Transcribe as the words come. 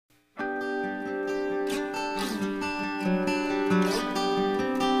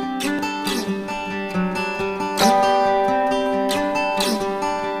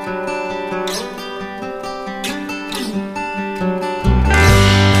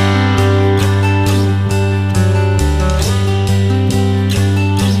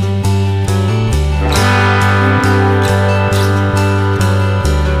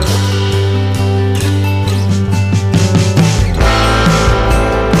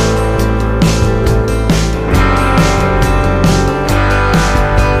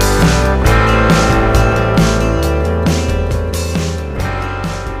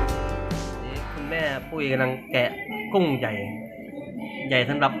ญ่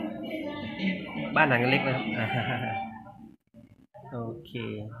สำหรับบ้านหลังเล็กนะครับโอเค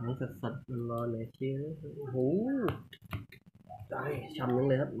นี่สดๆร้อนๆเลยเชียวโอ้โหได้ช่ำยัง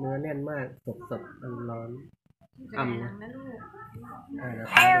เลยครับเนื้อแน่นมากสดๆร้อนๆอ่ำนะเดี๋ยว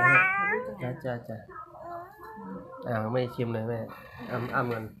ไปดูให้จ้าไม่ชิมเลยแม่อ่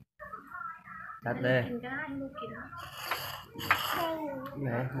ำกันจัดเลยไหน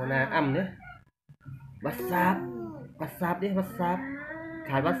โมนาอ่ำเนี่ยวัสซาบดิวัสซาบ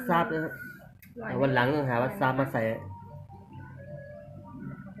ขายวัสซาบเลยครับวันหลังต้องหาวัสซาบมาใส่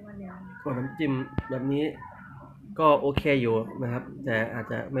น้ำจิ้มแบบนี้ก็โอเคอยู่นะครับแต่อาจ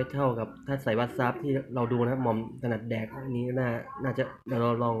จะไม่เท่ากับถ้าใส่วัสซาบที่เราดูนะหม่อมถนัดแดกอันนี้น่าจะเดี๋ยวเร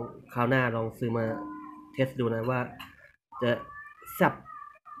าลองคราวหน้าลองซื้อมาเทสดูนะว่าจะซับ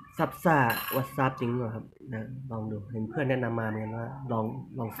ซ่าวัสซาบจริงหรือเปล่าครับนะลองดูเห็นเพื่อนแนะนำมาเหมือนกันว่า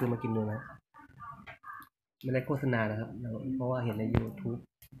ลองซื้อมากินดูนะไม่ได้โฆษณานะครับเพราะว่าเห็นใน YouTube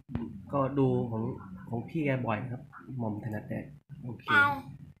ก็ดูของพี่แกบ่อยครับหม่อมถนัดแดกโอเค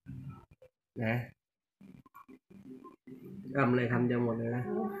นะเลยทำยังหมดเลยนะ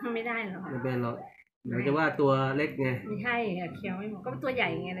ไม่ได้หรอไม่เป็นหรอกเดี๋ยวจะว่าตัวเล็กไงไม่ใช่เคี้ยวไม่หมดก็ตัวใหญ่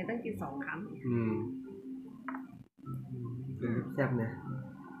ไงเลยต้องกิน2 คำเป็นแซ่บเนี่ย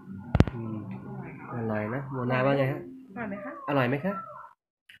อร่อยนะโมนาว่าไงฮะอร่อยไหมคะอร่อยไหมคะ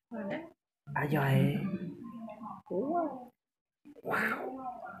อร่อยไหมอร่อยว้าว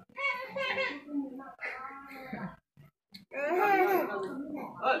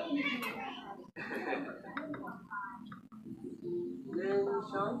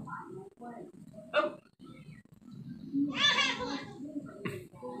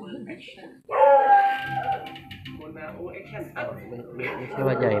ไม่ใช่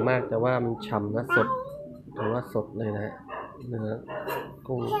ว่าใหญ่มากแต่ว่ามันฉ่ำนะสดถือว่าสดเลยนะเนื้อ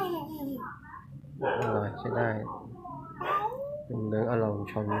กุ้งอร่อยใช้ได้เป็นเนื้ออร่อย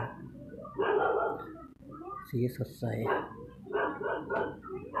ชมสีสดใส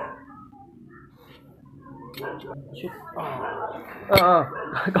ชุด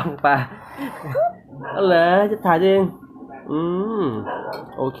กล่องปลาอะไรจะถ่ายเอง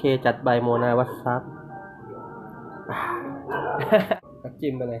โอเคจัดใบโมนาวัสซับ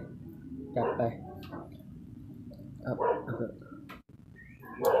จิ้มไปเลยจัดไปอ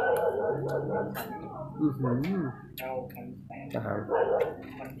าหาร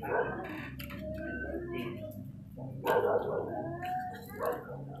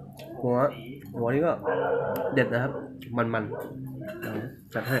หัวนี่ก็เด็ดนะครับมัน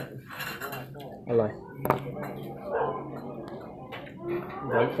จัดให้อร่อย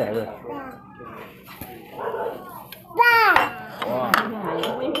ร้อนแสงเลย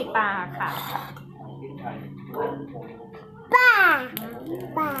ไม่มีปลาค่ะปลา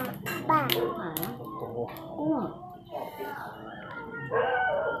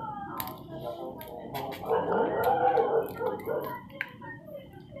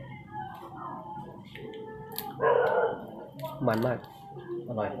มันมากอ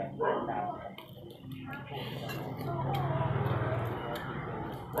ร่อยอ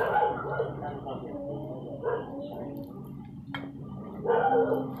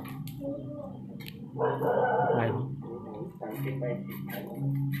ะไร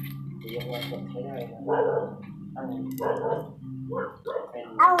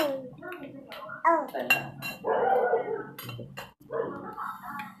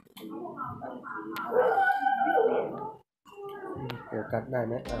โฟกัสได้ไ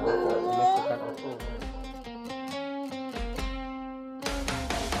หมไม่โฟกัสออโต้